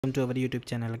Welcome to our YouTube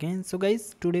channel again. So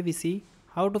guys, today we see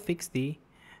how to fix the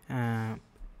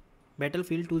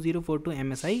Battlefield 2042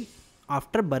 MSI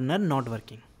Afterburner not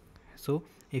working. So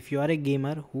if you are a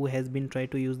gamer who has been trying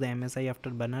to use the MSI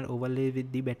Afterburner overlay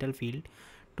with the Battlefield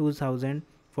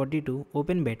 2042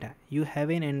 open beta, you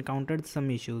haven't encountered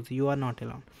some issues. You are not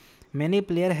alone. Many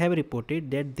players have reported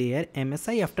that their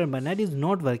MSI Afterburner is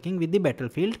not working with the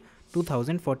Battlefield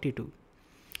 2042.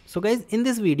 So guys, in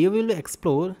this video we will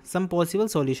explore some possible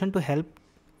solution to help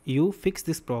you fix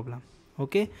this problem.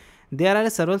 Okay, there are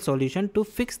several solutions to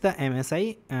fix the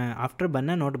MSI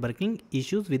Afterburner not working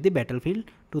issues with the Battlefield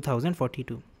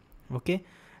 2042. Okay,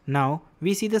 now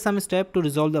we see the some step to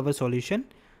resolve our solution.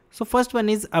 So first one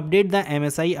is update the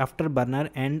MSI Afterburner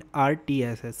and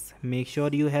RTSS. Make sure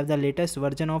you have the latest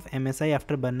version of MSI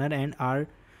Afterburner and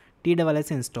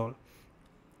RTSS installed.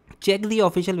 Check the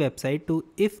official website to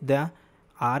if there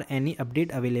are any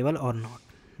update available or not.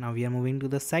 Now we are moving to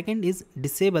the second is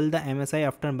disable the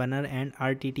MSI Afterburner and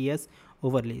RTSS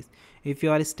overlays. If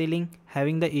you are still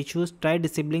having the issues, try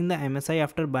disabling the MSI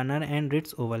Afterburner and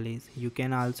its overlays. You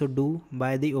can also do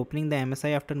by the opening the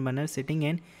MSI Afterburner setting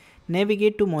and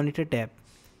navigate to monitor tab.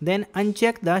 Then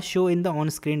uncheck the show in the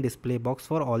on-screen display box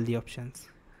for all the options.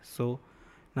 So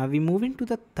now we move into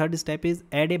the third step is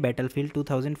add a Battlefield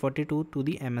 2042 to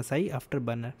the MSI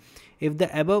Afterburner. If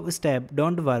the above step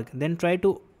don't work, then try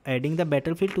to adding the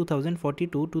Battlefield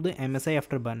 2042 to the MSI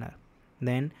Afterburner.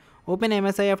 Then open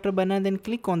MSI Afterburner, then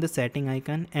click on the setting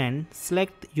icon and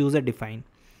select user define.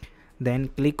 Then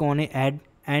click on a add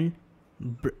and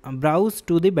browse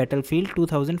to the Battlefield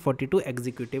 2042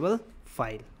 executable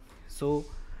file. So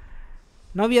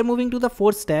now we are moving to the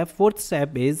fourth step. Fourth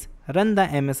step is run the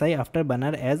MSI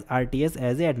Afterburner as RTS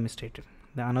as a administrator.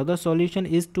 The another solution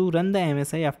is to run the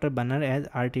MSI Afterburner as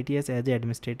RTSS as a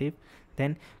administrative.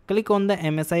 Then click on the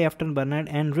MSI Afterburner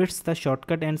and reach the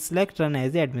shortcut and select run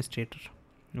as a administrator.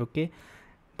 Okay.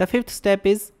 The fifth step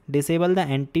is disable the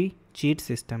anti-cheat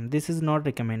system. This is not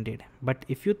recommended, but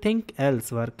if you think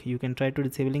else work, you can try to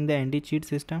disabling the anti-cheat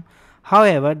system.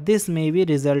 However, this may be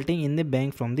resulting in the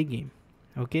ban from the game.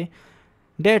 Okay.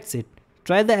 That's it.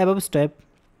 Try the above step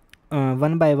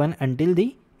one by one until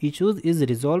the issues is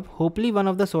resolved. Hopefully one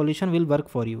of the solution will work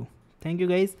for you. Thank you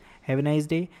guys. Have a nice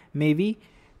day. Maybe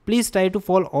please try to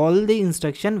follow all the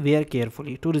instruction very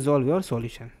carefully to resolve your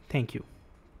solution. Thank you.